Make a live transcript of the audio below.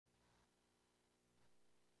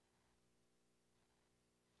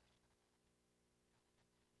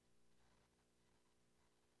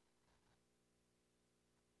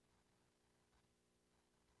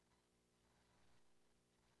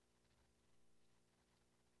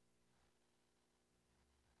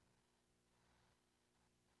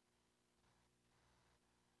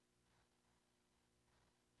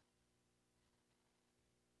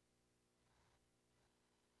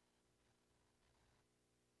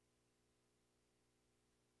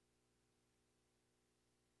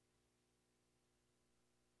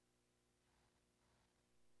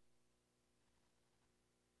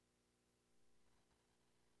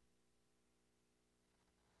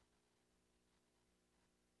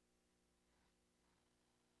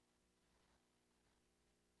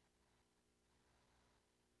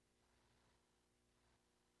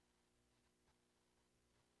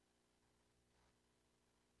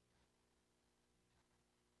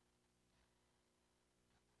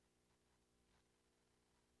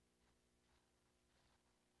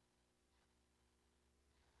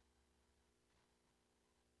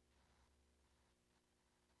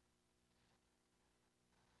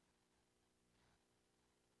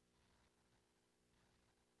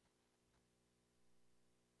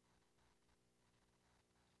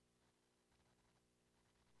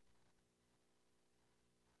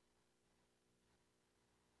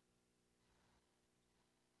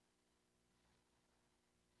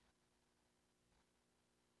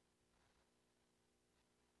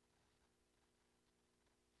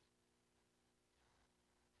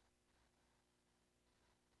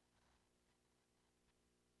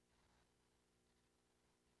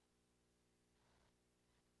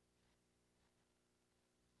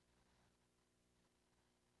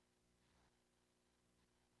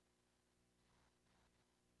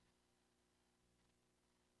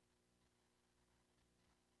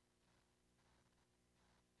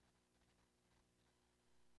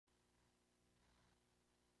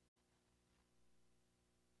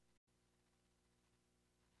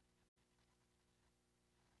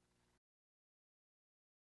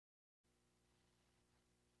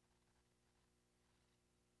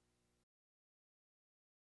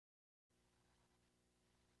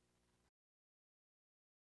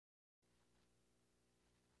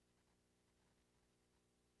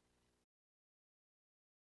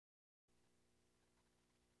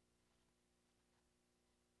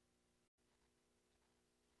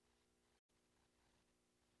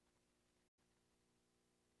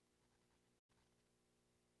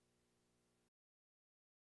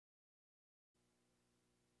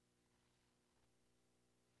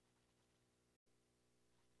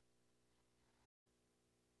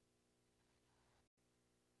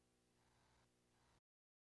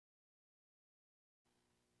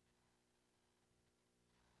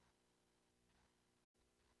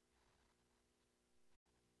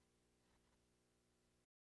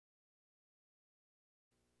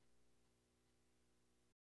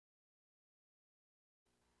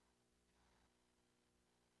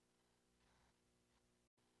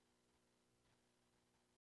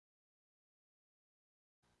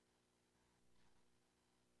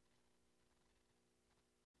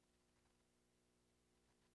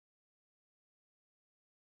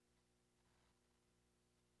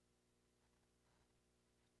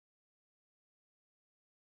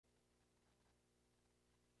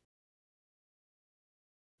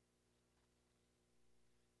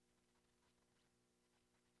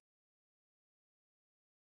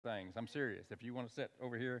things. I'm serious. If you want to sit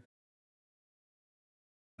over here,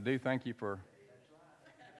 I do thank you for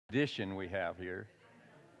the addition we have here.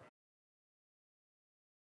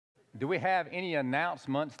 Do we have any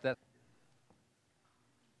announcements that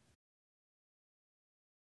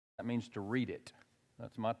means to read it?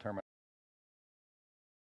 That's my term.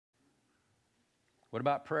 What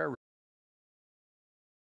about prayer?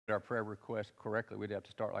 Our prayer request correctly, we'd have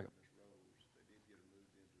to start like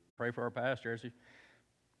pray for our pastor.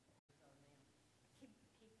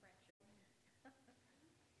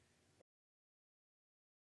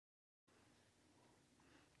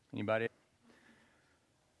 Anybody?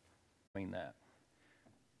 I mean that.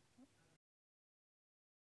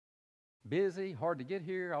 Busy, hard to get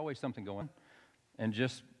here, always something going. And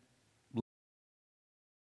just,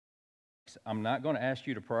 I'm not going to ask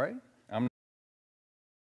you to pray. I'm not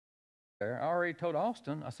there. I already told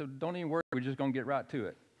Austin, I said, don't even worry, we're just going to get right to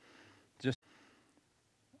it. Just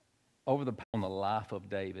on the life of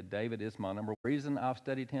David. David is my number one reason I've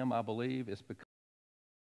studied him, I believe, is because,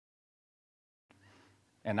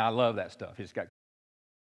 and I love that stuff. He's got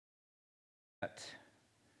that.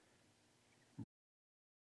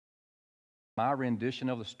 My rendition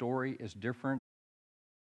of the story is different.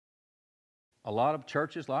 A lot of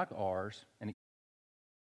churches like ours, and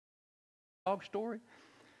dog story,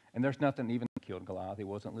 and there's nothing even killed Goliath. He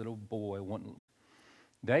wasn't a little boy.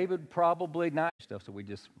 David probably not stuff, so we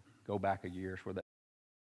just go back a year for that.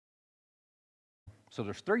 So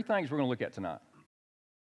there's three things we're going to look at tonight.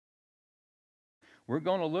 We're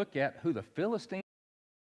going to look at who the Philistines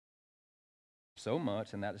so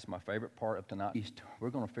much, and that is my favorite part of tonight.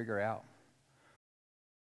 We're going to figure out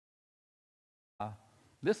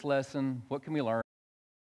this lesson, what can we learn?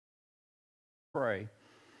 Pray, and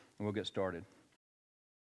we'll get started.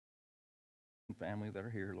 Family that are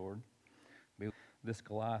here, Lord, be this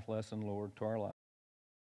Goliath lesson, Lord, to our life.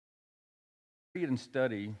 Read and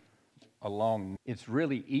study along. It's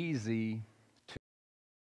really easy to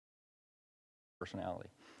personality,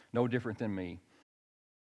 no different than me.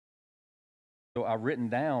 So I've written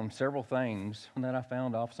down several things that I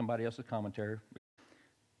found off somebody else's commentary.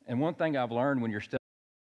 And one thing I've learned when you're studying,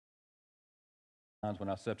 when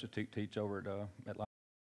I substitute teach over at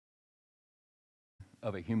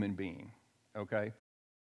of a human being, okay?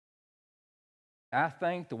 I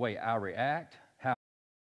think the way I react, how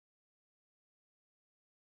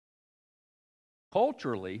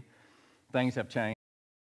culturally things have changed,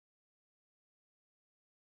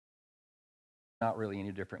 not really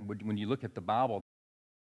any different. When you look at the Bible,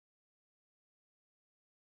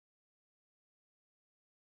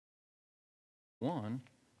 one,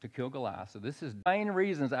 to kill Goliath. So this is the main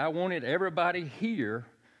reasons I wanted everybody here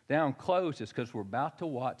down close is because we're about to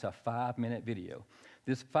watch a 5-minute video.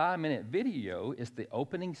 This 5-minute video is the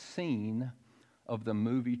opening scene of the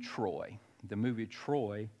movie Troy. The movie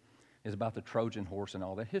Troy is about the Trojan horse and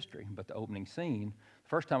all that history. But the opening scene, the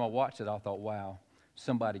first time I watched it, I thought, wow,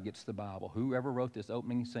 somebody gets the Bible. Whoever wrote this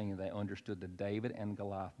opening scene, they understood the David and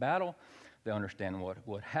Goliath battle. They understand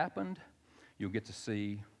what happened. You'll get to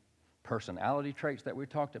see personality traits that we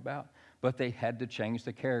talked about, but they had to change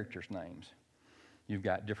the characters' names. You've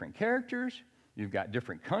got different characters, you've got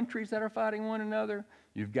different countries that are fighting one another,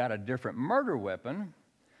 you've got a different murder weapon,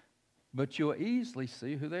 but you'll easily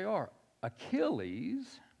see who they are.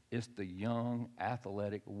 Achilles is the young,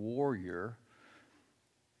 athletic warrior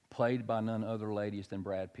played by none other ladies than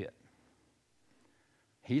Brad Pitt.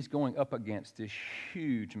 He's going up against this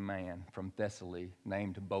huge man from Thessaly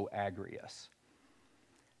named Boagrius.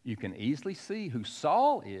 You can easily see who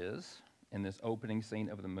Saul is in this opening scene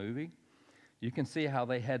of the movie. You can see how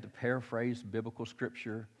they had to paraphrase biblical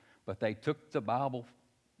scripture, but they took the Bible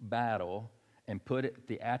battle and put it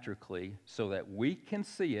theatrically so that we can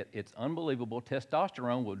see it. It's unbelievable.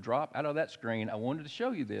 Testosterone will drop out of that screen. I wanted to show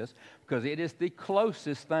you this because it is the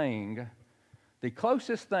closest thing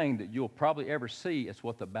that you'll probably ever see is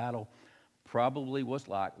what the battle probably was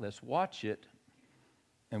like. Let's watch it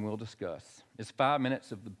and we'll discuss. It's 5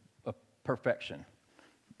 minutes of perfection,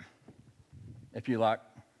 if you like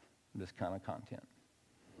this kind of content.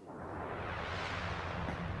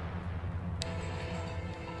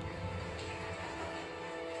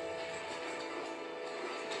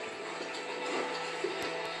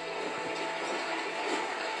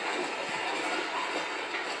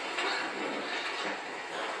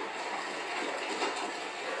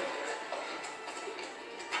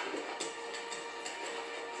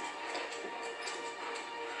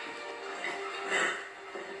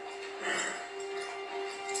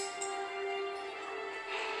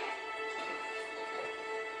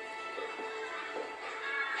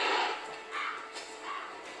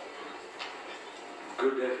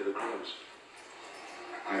 good day for the crows.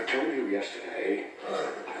 I told you yesterday,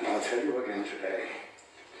 and I'll tell you again today.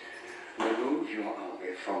 Remove your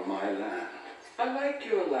army from my land. I like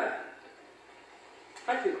your land.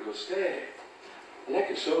 I think we'll stay. I like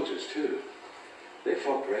your soldiers, too. They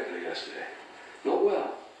fought bravely yesterday. Not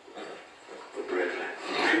well, but bravely.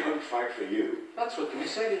 They won't fight for you. That's what the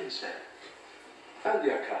Messenians said. And the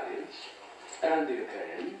Akkadians. And the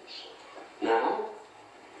Achaeans. Now,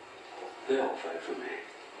 they all fight for me.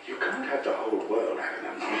 You can't have the whole world having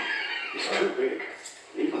a man. It's too big,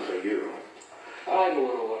 even for you. I don't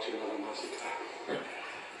want to watch another massacre.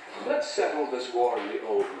 Let's settle this war in the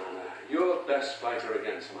old manner. Your best fighter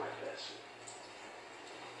against my best.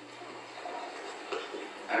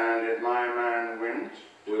 And if my man wins?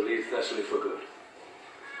 We'll leave Thessaly for good.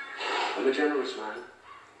 I'm a generous man.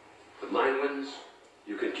 If mine wins,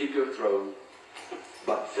 you can keep your throne.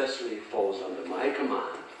 But Thessaly falls under my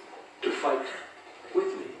command to fight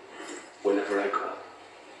with me whenever I call.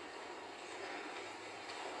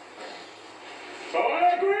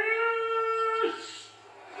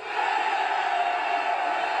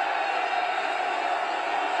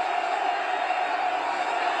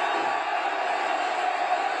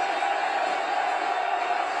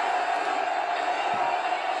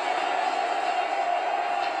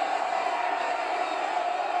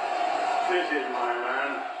 This is my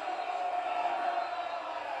man.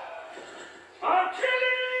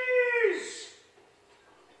 Achilles!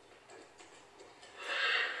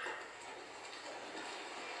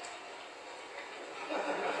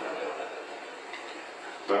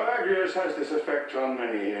 Goliath has this effect on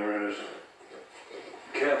many heroes.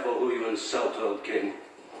 Careful who you insult, old king.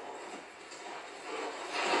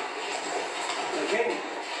 The king?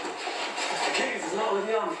 Achilles is not with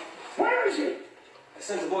the army. Where is he? I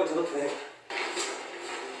sent a boy to look for him.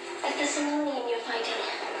 The Thessalonian you're fighting.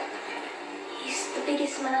 He's the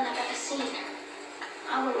biggest man I've ever seen.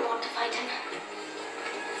 I wouldn't want to fight him.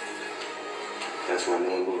 That's why no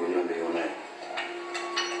one will remember your name.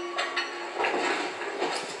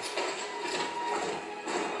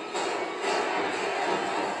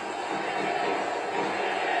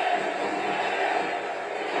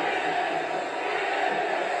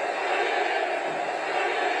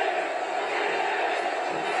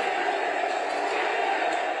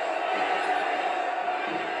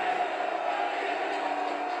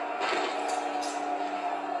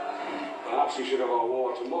 Perhaps you should have a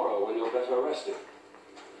war tomorrow when you're better rested.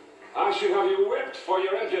 I should have you whipped for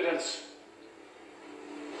your impudence.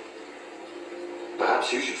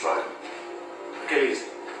 Perhaps you should fight him. Achilles.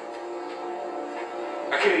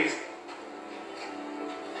 Achilles.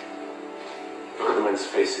 Look at the men's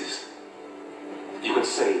faces. You can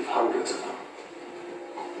save hundreds of them.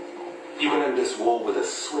 You can end this war with a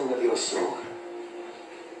swing of your sword.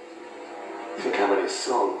 Think how many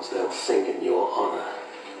songs they'll sing in your honor.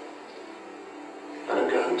 And then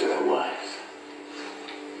go home to their wives.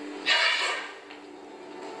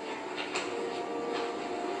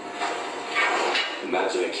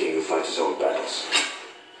 Imagine a king who fights his own battles.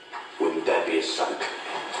 Wouldn't that be a sight?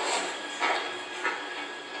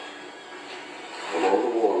 Of all the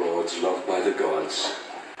warlords loved by the gods,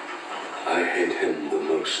 I hate him the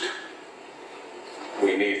most.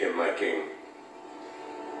 We need him, my king.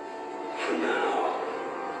 For now.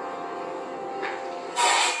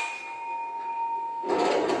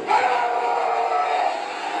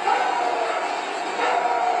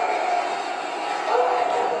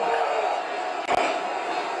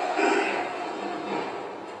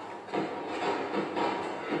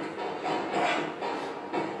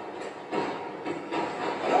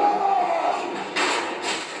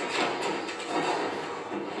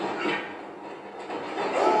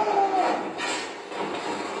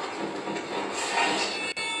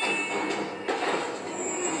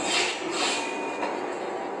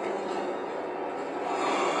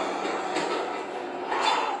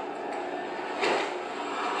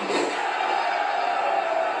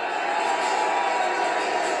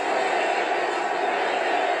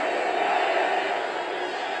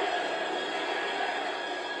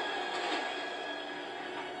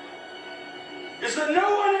 Is there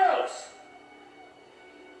no one else?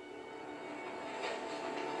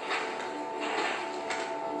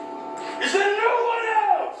 Is there no one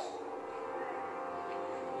else?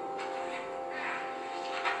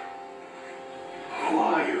 Who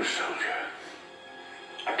are you, soldier?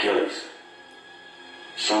 Achilles,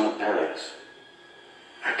 son of Peleus.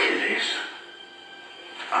 Achilles.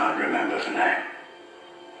 I remember the name.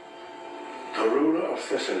 The ruler of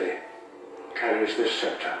Thessaly carries this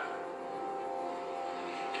scepter.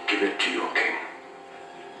 Give it to your king.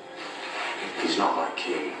 He's not my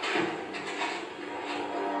king.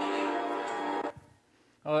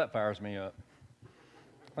 Oh, that fires me up.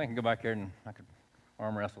 I can go back there and I could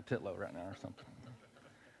arm wrestle Titlow right now or something.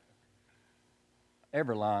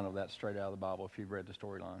 Every line of that straight out of the Bible, if you've read the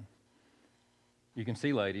storyline. You can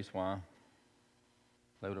see, ladies, why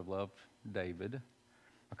they would have loved David.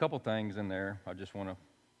 A couple things in there I just want to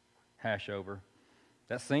hash over.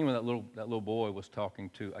 That scene where that little boy was talking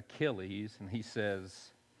to Achilles, and he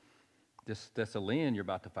says, this Thessalian you're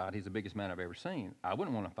about to fight, he's the biggest man I've ever seen. I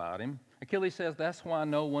wouldn't want to fight him. Achilles says, that's why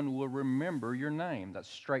no one will remember your name. That's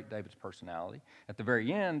straight David's personality. At the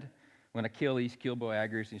very end, when Achilles killed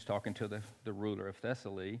Boanerges, and he's talking to the ruler of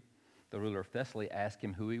Thessaly, the ruler of Thessaly asked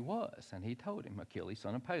him who he was, and he told him, Achilles,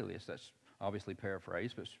 son of Peleus. That's obviously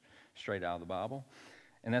paraphrased, but straight out of the Bible.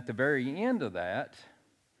 And at the very end of that,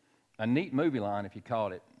 a neat movie line, if you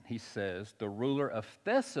caught it, he says, the ruler of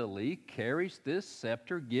Thessaly carries this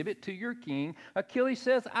scepter, give it to your king. Achilles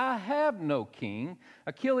says, I have no king.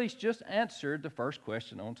 Achilles just answered the first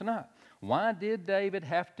question on tonight. Why did David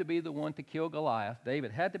have to be the one to kill Goliath?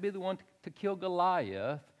 David had to be the one to kill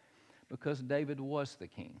Goliath because David was the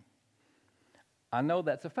king. I know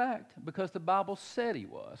that's a fact because the Bible said he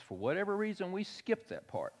was. For whatever reason, we skipped that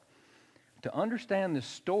part. To understand this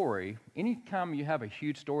story, anytime you have a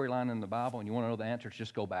huge storyline in the Bible and you want to know the answers,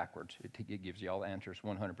 just go backwards. It gives you all the answers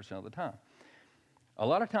 100% of the time. A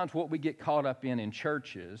lot of times what we get caught up in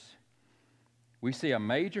churches, we see a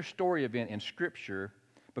major story event in Scripture.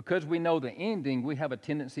 Because we know the ending, we have a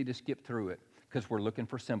tendency to skip through it because we're looking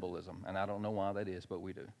for symbolism. And I don't know why that is, but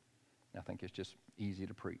we do. I think it's just easy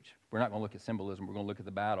to preach. We're not going to look at symbolism. We're going to look at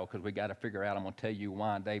the battle because we got to figure out, I'm going to tell you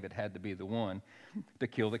why David had to be the one to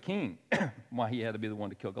kill the king. Why he had to be the one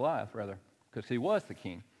to kill Goliath, rather, because he was the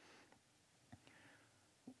king.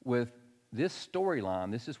 With this storyline,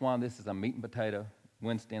 this is why this is a meat and potato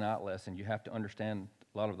Wednesday night lesson. You have to understand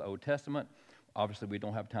a lot of the Old Testament. Obviously, we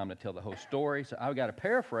don't have time to tell the whole story, so I've got to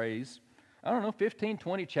paraphrase, 15,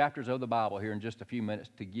 20 chapters of the Bible here in just a few minutes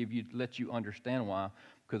to let you understand why,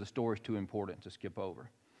 because the story is too important to skip over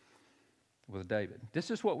with David. This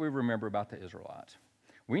is what we remember about the Israelites.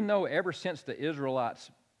 We know ever since the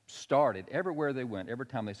Israelites started, everywhere they went, every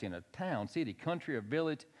time they seen a town, city, country, or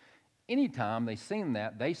village, anytime they seen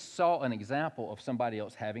that, they saw an example of somebody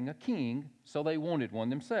else having a king, so they wanted one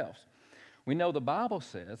themselves. We know the Bible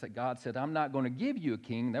says that God said, I'm not going to give you a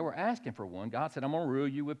king. They were asking for one. God said, I'm going to rule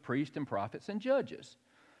you with priests and prophets and judges.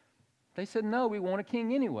 They said, no, we want a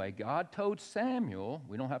king anyway. God told Samuel,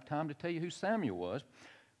 we don't have time to tell you who Samuel was.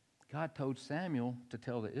 God told Samuel to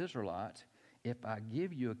tell the Israelites, if I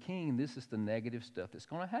give you a king, this is the negative stuff that's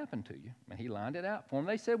going to happen to you. And he lined it out for them.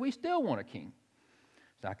 They said, we still want a king.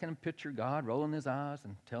 So I can picture God rolling his eyes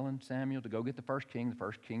and telling Samuel to go get the first king. The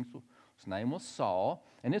first king's his name was Saul,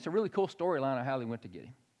 and it's a really cool storyline of how they went to get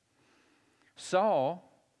him.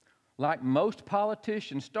 Saul, like most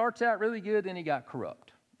politicians, starts out really good, then he got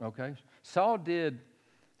corrupt, okay? Saul did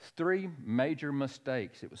 3 major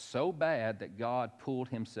mistakes. It was so bad that God pulled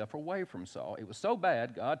himself away from Saul. It was so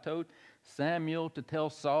bad, God told Samuel to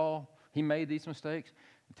tell Saul he made these mistakes,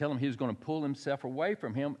 tell him he was going to pull himself away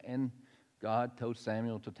from him, and God told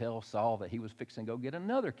Samuel to tell Saul that he was fixing to go get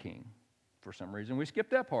another king. For some reason, we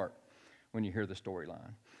skipped that part when you hear the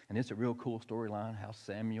storyline. And it's a real cool storyline, how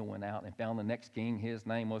Samuel went out and found the next king. His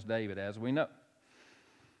name was David, as we know.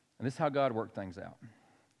 And this is how God worked things out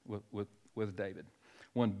with David.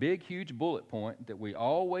 One big, huge bullet point that we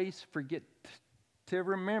always forget to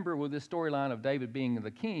remember with this storyline of David being the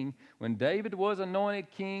king, when David was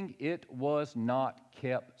anointed king, it was not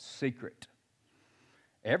kept secret.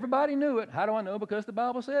 Everybody knew it. How do I know? Because the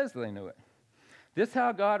Bible says they knew it. This is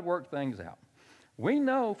how God worked things out. We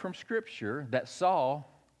know from Scripture that Saul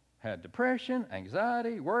had depression,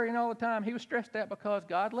 anxiety, worrying all the time. He was stressed out because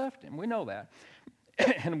God left him. We know that.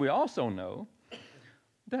 And we also know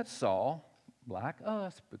that Saul, like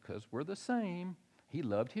us, because we're the same, he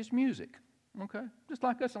loved his music. Okay? Just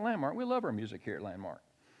like us at Landmark. We love our music here at Landmark.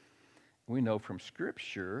 We know from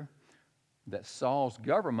Scripture that Saul's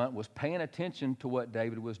government was paying attention to what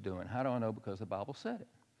David was doing. How do I know? Because the Bible said it.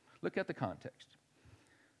 Look at the context.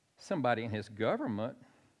 Somebody in his government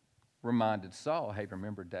reminded Saul, hey,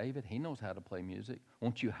 remember David? He knows how to play music.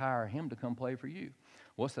 Won't you hire him to come play for you?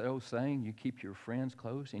 What's that old saying? You keep your friends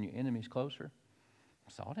close and your enemies closer.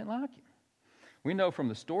 Saul didn't like him. We know from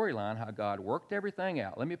the storyline how God worked everything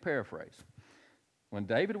out. Let me paraphrase. When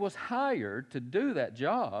David was hired to do that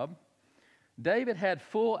job, David had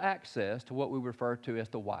full access to what we refer to as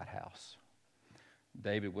the White House.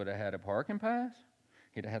 David would have had a parking pass.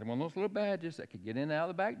 He'd have had one of those little badges that could get in and out of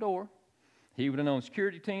the back door. He would have known the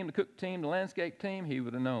security team, the cook team, the landscape team. He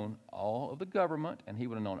would have known all of the government, and he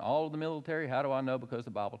would have known all of the military. How do I know? Because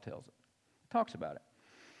the Bible tells it. It talks about it.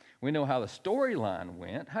 We know how the storyline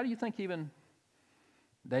went. How do you think even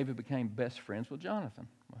David became best friends with Jonathan?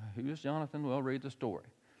 Well, who is Jonathan? Well, read the story,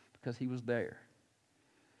 because he was there.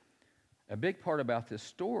 A big part about this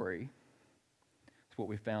story, it's what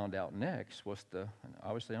we found out next, was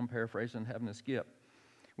obviously I'm paraphrasing, having to skip.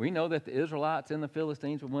 We know that the Israelites and the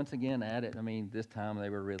Philistines were once again at it. I mean, this time they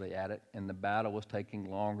were really at it, and the battle was taking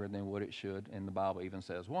longer than what it should, and the Bible even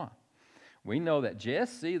says why. We know that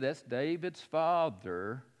Jesse, that's David's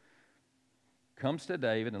father, comes to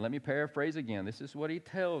David, and let me paraphrase again. This is what he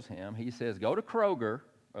tells him. He says, go to Kroger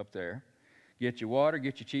up there, get your water,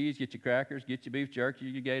 get your cheese, get your crackers, get your beef jerky,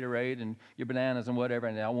 your Gatorade, and your bananas and whatever,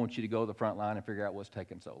 and I want you to go to the front line and figure out what's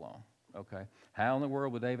taking so long. Okay? How in the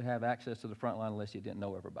world would David have access to the front line unless he didn't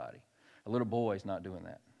know everybody? A little boy's not doing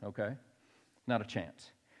that, okay? Not a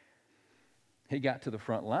chance. He got to the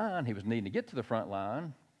front line. He was needing to get to the front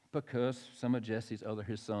line because some of Jesse's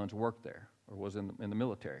his sons worked there or was in the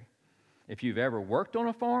military. If you've ever worked on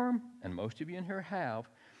a farm, and most of you in here have,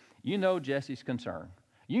 you know Jesse's concern.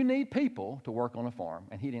 You need people to work on a farm,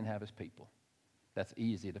 and he didn't have his people. That's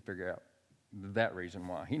easy to figure out that reason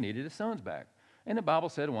why. He needed his sons back. And the Bible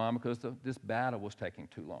said why? Because this battle was taking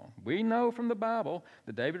too long. We know from the Bible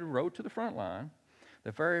that David rode to the front line.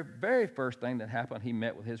 The very, very first thing that happened, he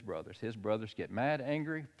met with his brothers. His brothers get mad,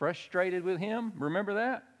 angry, frustrated with him. Remember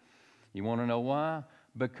that? You want to know why?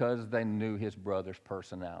 Because they knew his brother's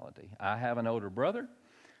personality. I have an older brother.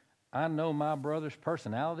 I know my brother's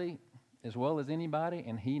personality as well as anybody,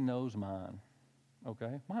 and he knows mine.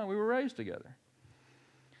 Okay? Why? We were raised together.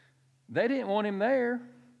 They didn't want him there.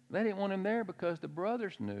 They didn't want him there because the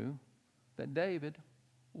brothers knew that David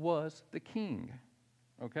was the king.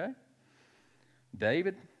 Okay?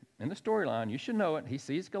 David, in the storyline, you should know it, he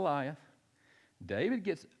sees Goliath. David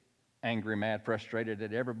gets angry, mad, frustrated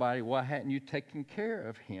at everybody. Why hadn't you taken care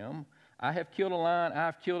of him? I have killed a lion.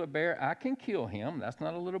 I've killed a bear. I can kill him. That's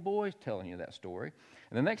not a little boy telling you that story.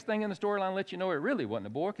 And the next thing in the storyline lets you know it really wasn't a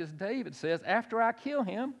boy, because David says, after I kill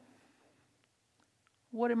him,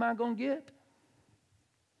 what am I going to get?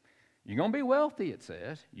 You're going to be wealthy, it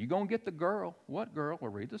says. You're going to get the girl. What girl?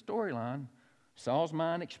 Well, read the storyline. Saul's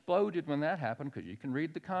mind exploded when that happened, because you can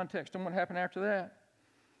read the context on what happened after that.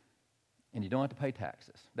 And you don't have to pay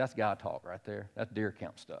taxes. That's God talk right there. That's deer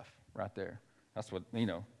count stuff right there. That's what,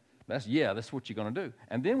 that's what you're going to do.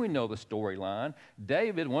 And then we know the storyline.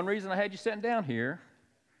 David, one reason I had you sitting down here,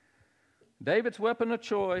 David's weapon of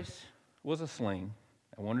choice was a sling.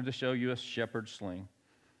 I wanted to show you a shepherd's sling.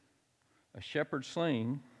 A shepherd's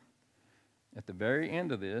sling, at the very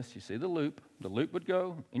end of this, you see the loop. The loop would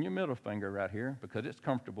go in your middle finger right here because it's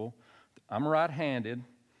comfortable. I'm right-handed.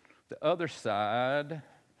 The other side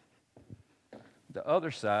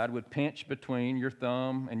would pinch between your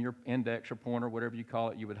thumb and your index or pointer, whatever you call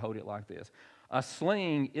it. You would hold it like this. A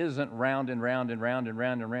sling isn't round and round and round and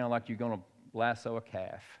round and round like you're going to lasso a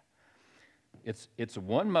calf. It's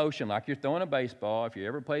one motion, like you're throwing a baseball. If you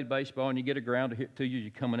ever played baseball and you get a ground to hit to you,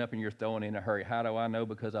 you're coming up and you're throwing in a hurry. How do I know?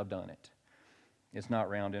 Because I've done it. It's not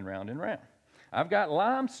round and round and round. I've got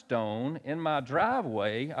limestone in my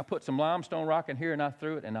driveway. I put some limestone rock in here and I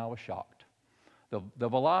threw it, and I was shocked. The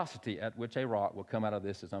velocity at which a rock will come out of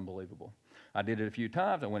this is unbelievable. I did it a few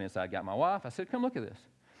times. I went inside, got my wife. I said, come look at this.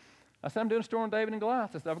 I said, I'm doing a story on David and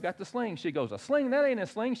Goliath. I said, I've got the sling. She goes, a sling? That ain't a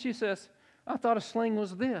sling. She says, I thought a sling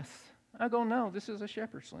was this. I go, no, this is a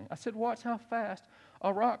shepherd's sling. I said, watch how fast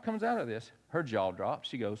a rock comes out of this. Her jaw drops.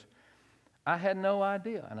 She goes, I had no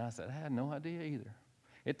idea. And I said, I had no idea either.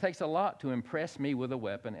 It takes a lot to impress me with a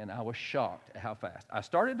weapon, and I was shocked at how fast. I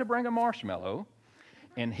started to bring a marshmallow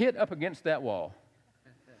and hit up against that wall.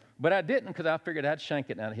 But I didn't, because I figured I'd shank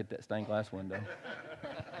it and I'd hit that stained glass window.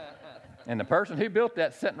 And the person who built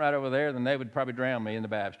that sitting right over there, then they would probably drown me in the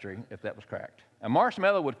baptistry if that was cracked. A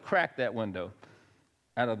marshmallow would crack that window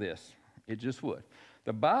out of this. It just would.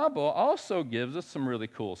 The Bible also gives us some really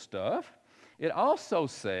cool stuff. It also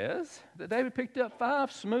says that David picked up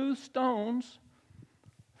 5 smooth stones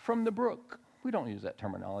from the brook. We don't use that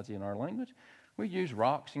terminology in our language. We use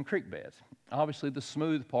rocks and creek beds. Obviously, the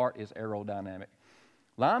smooth part is aerodynamic.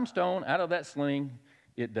 Limestone, out of that sling,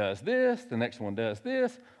 it does this. The next one does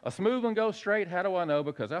this. A smooth one goes straight. How do I know?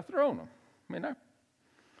 Because I've thrown them. I mean,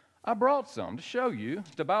 I brought some to show you.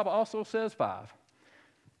 The Bible also says 5.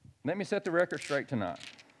 Let me set the record straight tonight.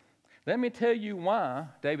 Let me tell you why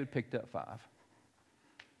David picked up 5.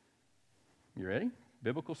 You ready?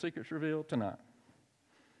 Biblical secrets revealed tonight.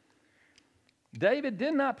 David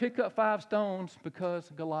did not pick up 5 stones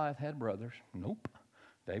because Goliath had brothers. Nope.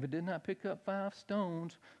 David did not pick up 5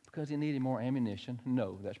 stones because he needed more ammunition.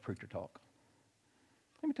 No, that's preacher talk.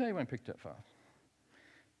 Let me tell you when he picked up 5.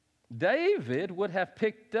 David would have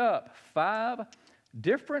picked up 5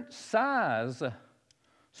 different size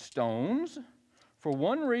stones for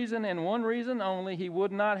one reason and one reason only. He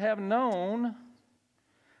would not have known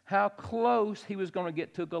how close he was going to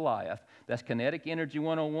get to Goliath. That's kinetic energy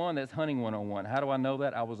 101. That's hunting 101. How do I know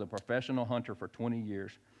that? I was a professional hunter for 20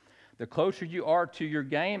 years. The closer you are to your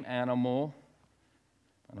game animal,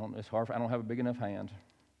 it's hard. I don't have a big enough hand.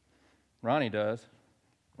 Ronnie does.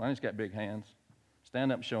 Ronnie's got big hands.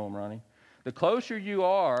 Stand up and show him, Ronnie. The closer you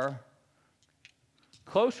are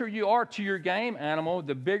to your game animal,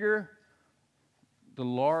 the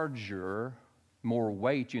larger, more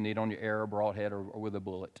weight you need on your arrow, broadhead, or with a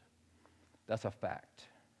bullet. That's a fact.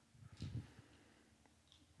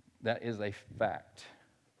 That is a fact.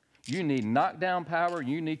 You need knockdown power.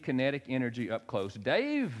 You need kinetic energy up close.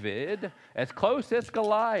 David, as close as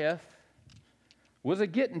Goliath was a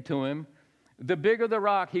getting to him, the bigger the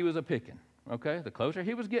rock he was a picking. Okay, the closer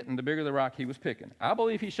he was getting, the bigger the rock he was picking. I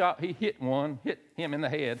believe he hit him in the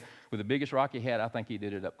head with the biggest rock he had. I think he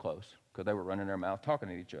did it up close because they were running their mouth talking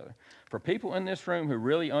to each other. For people in this room who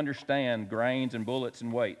really understand grains and bullets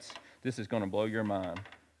and weights, this is going to blow your mind.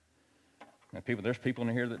 And there's people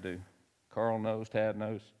in here that do. Carl knows, Tad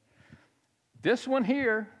knows. This one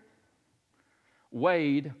here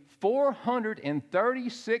weighed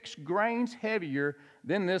 436 grains heavier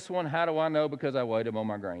than this one. How do I know? Because I weighed him on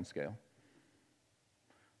my grain scale.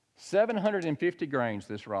 750 grains,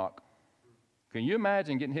 this rock. Can you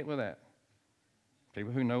imagine getting hit with that?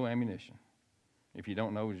 People who know ammunition. If you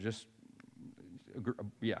don't know, it's just,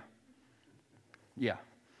 yeah.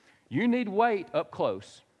 You need weight up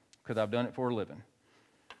close, because I've done it for a living.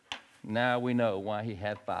 Now we know why he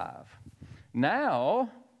had 5.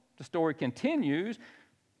 Now, the story continues.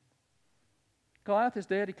 Goliath is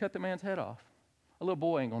dead. He cut the man's head off. A little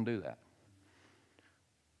boy ain't going to do that.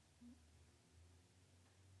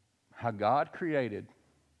 How God created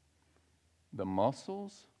the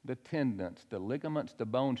muscles, the tendons, the ligaments, the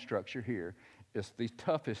bone structure here is the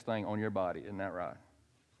toughest thing on your body. Isn't that right?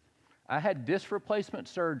 I had disc replacement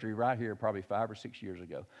surgery right here probably 5 or 6 years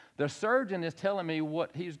ago. The surgeon is telling me what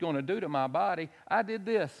he's going to do to my body. I did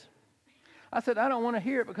this. I said, I don't want to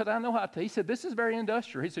hear it because I know how to. He said, this is very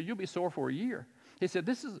industrial. He said, you'll be sore for a year. He said,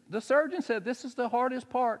 the surgeon said, this is the hardest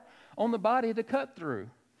part on the body to cut through.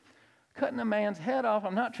 Cutting a man's head off,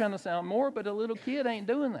 I'm not trying to sound more, but a little kid ain't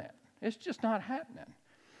doing that. It's just not happening.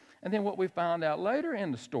 And then what we found out later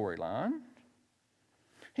in the storyline,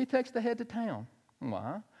 he takes the head to town.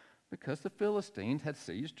 Why? Because the Philistines had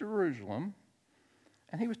seized Jerusalem,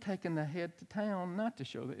 and he was taking the head to town not to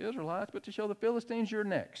show the Israelites, but to show the Philistines, you're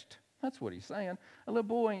next. That's what he's saying. A little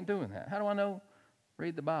boy ain't doing that. How do I know?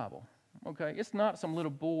 Read the Bible. Okay? It's not some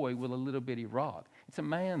little boy with a little bitty rod. It's a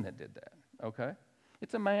man that did that. Okay?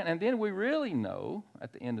 It's a man. And then we really know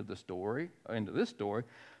at the end of the story,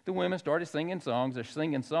 the women started singing songs. They're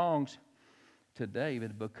singing songs to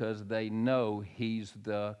David because they know he's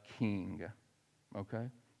the king. Okay?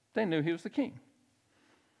 They knew he was the king.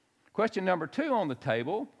 Question number 2 on the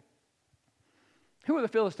table. Who are the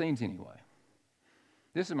Philistines anyway?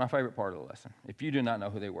 This is my favorite part of the lesson. If you do not know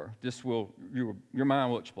who they were, your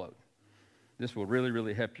mind will explode. This will really,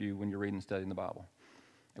 really help you when you're reading and studying the Bible.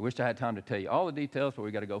 I wish I had time to tell you all the details, but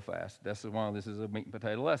we got to go fast. That's why this is a meat and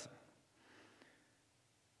potato lesson.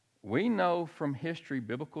 We know from history,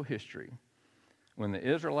 biblical history, when the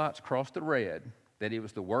Israelites crossed the Red, that it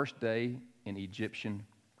was the worst day in Egyptian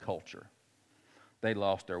culture. They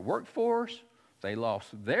lost their workforce. They lost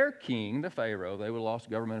their king, the Pharaoh. They would have lost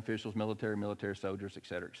government officials, military soldiers, et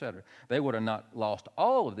cetera, et cetera. They would have not lost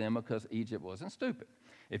all of them because Egypt wasn't stupid.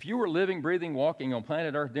 If you were living, breathing, walking on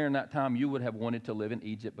planet Earth during that time, you would have wanted to live in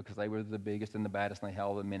Egypt because they were the biggest and the baddest and they had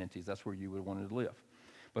all the amenities. That's where you would have wanted to live.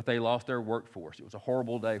 But they lost their workforce. It was a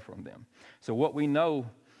horrible day from them. So what we know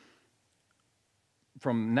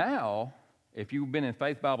from now, if you've been in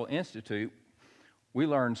Faith Bible Institute, we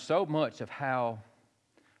learned so much of how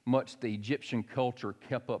much the Egyptian culture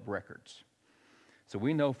kept up records. So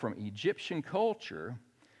we know from Egyptian culture,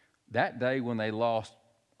 that day when they lost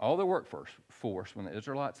all their workforce, when the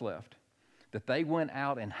Israelites left, that they went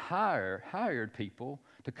out and hired people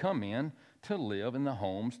to come in to live in the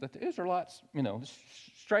homes that the Israelites,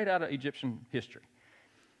 straight out of Egyptian history.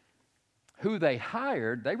 Who they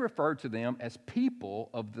hired, they referred to them as people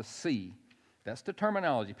of the sea. That's the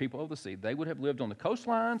terminology, people of the sea. They would have lived on the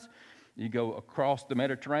coastlines. You go across the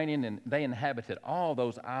Mediterranean, and they inhabited all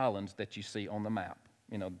those islands that you see on the map.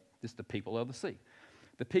 Just the people of the sea.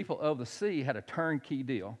 The people of the sea had a turnkey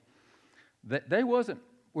deal. They wasn't,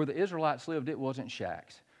 where the Israelites lived, it wasn't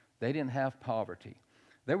shacks. They didn't have poverty.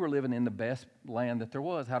 They were living in the best land that there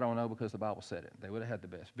was. How do I know? Because the Bible said it. They would have had the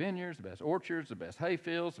best vineyards, the best orchards, the best hay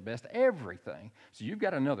fields, the best everything. So you've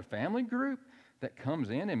got another family group that comes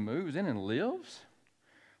in and moves in and lives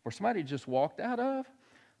where somebody just walked out of.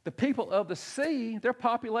 The people of the sea, their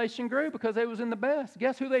population grew because they was in the best.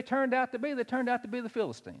 Guess who they turned out to be? They turned out to be the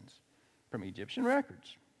Philistines from Egyptian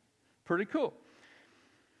records. Pretty cool.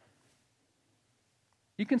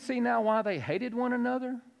 You can see now why they hated one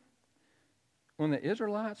another when the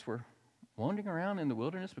Israelites were wandering around in the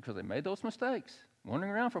wilderness because they made those mistakes,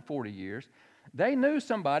 wandering around for 40 years. They knew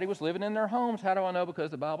somebody was living in their homes. How do I know? Because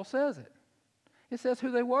the Bible says it. It says who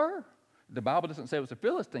they were. The Bible doesn't say it was the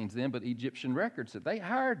Philistines then, but Egyptian records that they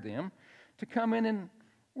hired them to come in and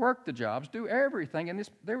work the jobs, do everything, and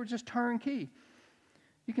they were just turnkey.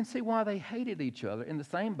 You can see why they hated each other in the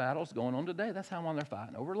same battles going on today. That's how they're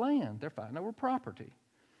fighting over land. They're fighting over property.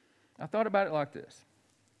 I thought about it like this,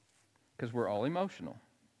 because we're all emotional.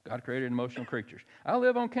 God created emotional creatures. I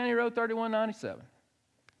live on County Road 3197,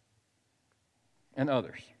 and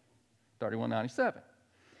others, 3197.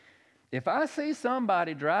 If I see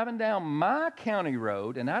somebody driving down my county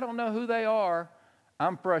road and I don't know who they are,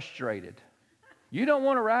 I'm frustrated. You don't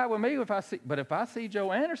want to ride with me but if I see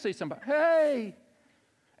Joanne or see somebody, hey,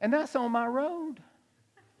 and that's on my road.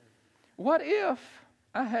 What if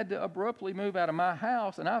I had to abruptly move out of my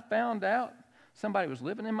house and I found out somebody was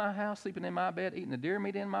living in my house, sleeping in my bed, eating the deer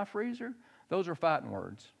meat in my freezer? Those are fighting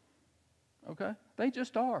words. Okay? They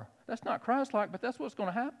just are. That's not Christ-like, but that's what's going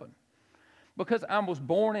to happen. Because I was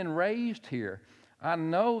born and raised here. I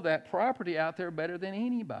know that property out there better than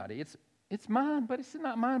anybody. It's mine, but it's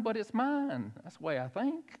not mine, but it's mine. That's the way I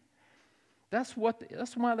think. That's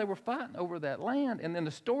why they were fighting over that land. And then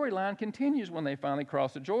the storyline continues when they finally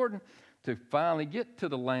cross the Jordan to finally get to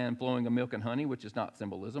the land flowing of milk and honey, which is not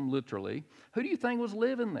symbolism, literally. Who do you think was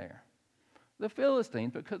living there? The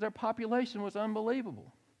Philistines, because their population was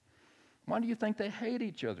unbelievable. Why do you think they hate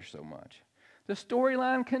each other so much? The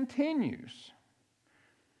storyline continues.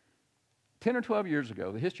 10 or 12 years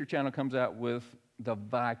ago, the History Channel comes out with the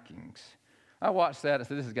Vikings. I watched that and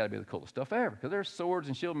said, this has got to be the coolest stuff ever, because there's swords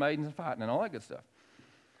and shield maidens and fighting and all that good stuff.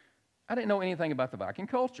 I didn't know anything about the Viking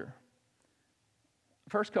culture.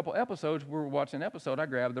 First couple episodes, we were watching an episode, I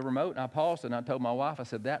grabbed the remote and I paused and I told my wife, I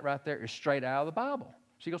said, that right there is straight out of the Bible.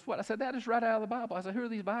 She goes, what? I said, that is right out of the Bible. I said, who are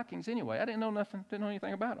these Vikings anyway? I didn't know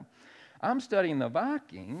anything about them. I'm studying the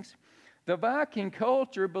Vikings. The Viking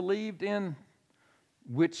culture believed in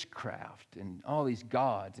witchcraft and all these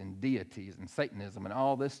gods and deities and Satanism and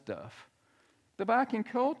all this stuff. The Viking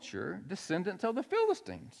culture, descendants of the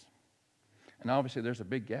Philistines. And obviously there's a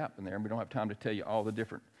big gap in there, and we don't have time to tell you all the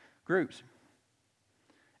different groups.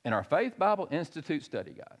 In our Faith Bible Institute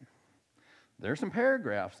study guide, there's some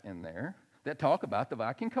paragraphs in there that talk about the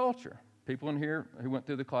Viking culture. People in here who went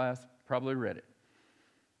through the class probably read it.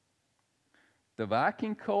 The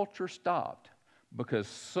Viking culture stopped because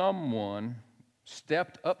someone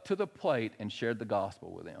stepped up to the plate and shared the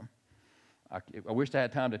gospel with them. I wish I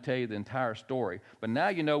had time to tell you the entire story, but now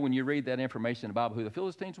you know when you read that information in the Bible who the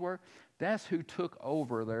Philistines were. That's who took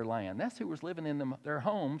over their land. That's who was living in their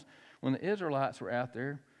homes when the Israelites were out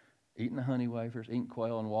there eating the honey wafers, eating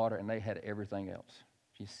quail and water, and they had everything else.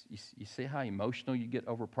 You see how emotional you get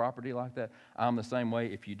over property like that? I'm the same way.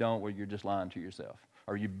 If you don't, well, you're just lying to yourself,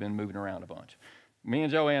 or you've been moving around a bunch. Me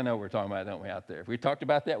and Joanne know what we're talking about, don't we, out there? We talked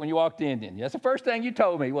about that when you walked in, didn't you? That's the first thing you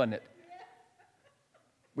told me, wasn't it?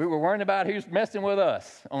 We were worrying about who's messing with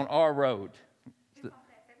us on our road.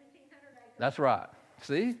 That's right.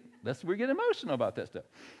 See? We get emotional about that stuff.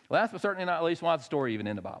 Last but certainly not least, why is the story even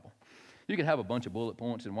in the Bible? You can have a bunch of bullet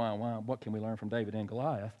points and why, what can we learn from David and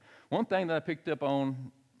Goliath? One thing that I picked up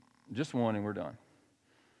on, just one and we're done.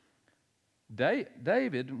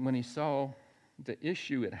 David, when he saw the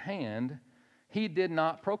issue at hand, he did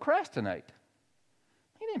not procrastinate.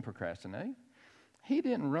 He didn't procrastinate. He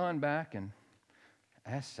didn't run back and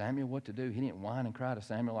ask Samuel what to do. He didn't whine and cry to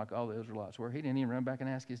Samuel like all the Israelites were. He didn't even run back and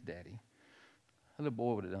ask his daddy. A little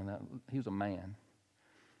boy would have done that. He was a man.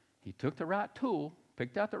 He took the right tool,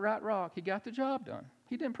 picked out the right rock. He got the job done.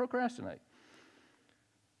 He didn't procrastinate.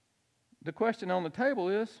 The question on the table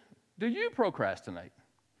is, do you procrastinate?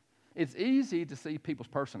 It's easy to see people's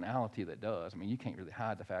personality that does. I mean, you can't really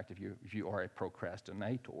hide the fact if you are a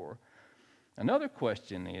procrastinator. Another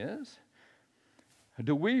question is,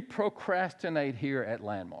 do we procrastinate here at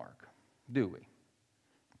Landmark? Do we?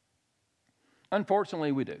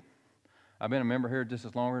 Unfortunately, we do. I've been a member here just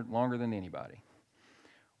as longer than anybody.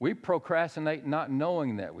 We procrastinate not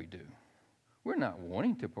knowing that we do. We're not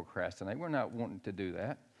wanting to procrastinate. We're not wanting to do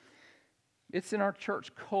that. It's in our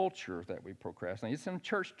church culture that we procrastinate. It's in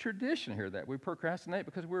church tradition here that we procrastinate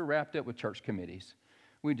because we're wrapped up with church committees.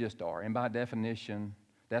 We just are. And by definition,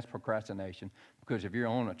 that's procrastination. Because if you're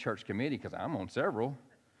on a church committee, because I'm on several,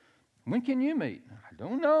 when can you meet? I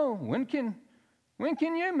don't know. When can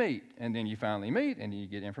you meet? And then you finally meet, and you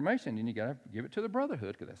get information, and you got to give it to the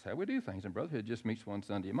brotherhood, because that's how we do things. And brotherhood just meets one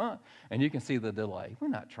Sunday a month, and you can see the delay. We're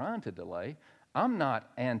not trying to delay. I'm not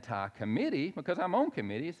anti-committee because I'm on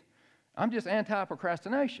committees. I'm just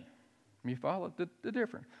anti-procrastination. You follow the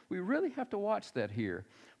difference? We really have to watch that here,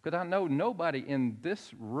 because I know nobody in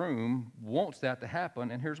this room wants that to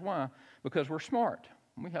happen, and here's why. Because we're smart.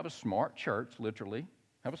 We have a smart church, literally.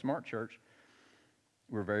 Have a smart church.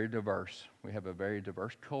 We're very diverse. We have a very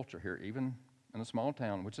diverse culture here, even in a small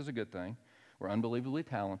town, which is a good thing. We're unbelievably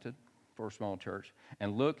talented for a small church.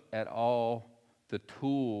 And look at all the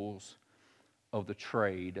tools of the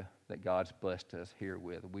trade that God's blessed us here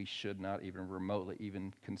with. We should not even remotely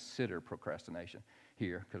even consider procrastination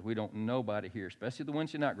here, because we don't, nobody here, especially the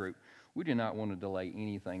Wednesday night group, we do not want to delay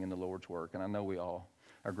anything in the Lord's work. And I know we all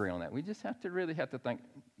agree on that. We just really have to think,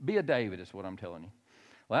 be a David is what I'm telling you.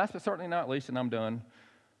 Last but certainly not least, and I'm done,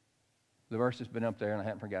 the verse has been up there and I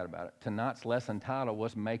haven't forgot about it. Tonight's lesson title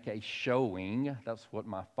was Make a Showing. That's what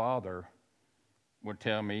my father would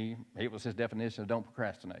tell me. It was his definition of don't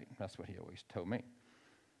procrastinate. That's what he always told me.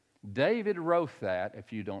 David wrote that,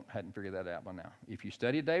 if you hadn't figured that out by now. If you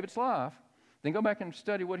study David's life, then go back and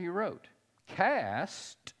study what he wrote.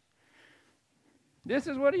 Cast, this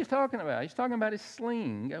is what he's talking about. He's talking about his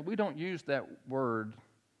sling. We don't use that word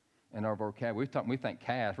in our vocabulary. We think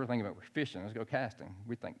cast. We're thinking about fishing. Let's go casting.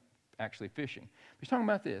 We think actually fishing. He's talking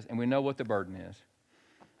about this, and we know what the burden is.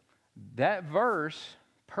 That verse,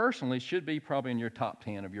 personally, should be probably in your top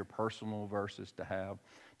 10 of your personal verses to have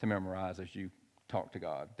to memorize as you talk to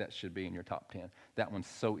God. That should be in your top 10. That one's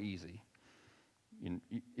so easy. You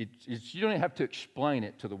don't even have to explain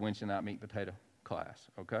it to the Wednesday night meat and potato class,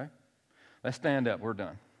 okay? Let's stand up. We're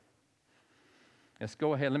done. Let's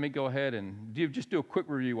go ahead. Let me go ahead and just do a quick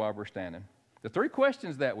review while we're standing. The 3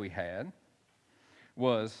 questions that we had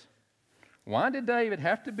was, why did David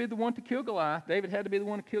have to be the one to kill Goliath? David had to be the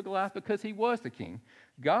one to kill Goliath because he was the king.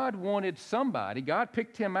 God wanted somebody. God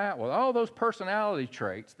picked him out with all those personality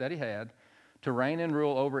traits that he had to reign and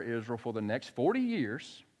rule over Israel for the next 40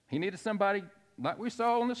 years. He needed somebody like we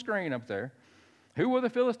saw on the screen up there. Who were the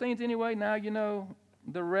Philistines anyway? Now you know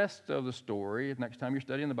the rest of the story. Next time you're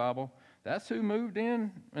studying the Bible, that's who moved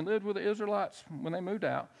in and lived with the Israelites when they moved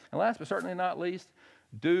out. And last but certainly not least,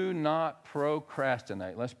 do not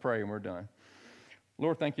procrastinate. Let's pray and we're done.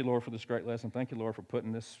 Lord, thank you, Lord, for this great lesson. Thank you, Lord, for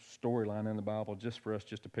putting this storyline in the Bible just for us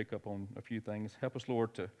just to pick up on a few things. Help us,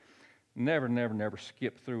 Lord, to never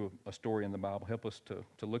skip through a story in the Bible. Help us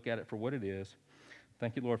to look at it for what it is.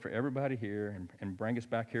 Thank you, Lord, for everybody here and bring us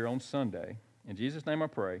back here on Sunday. In Jesus' name I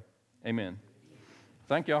pray. Amen.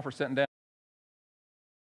 Thank you all for sitting down.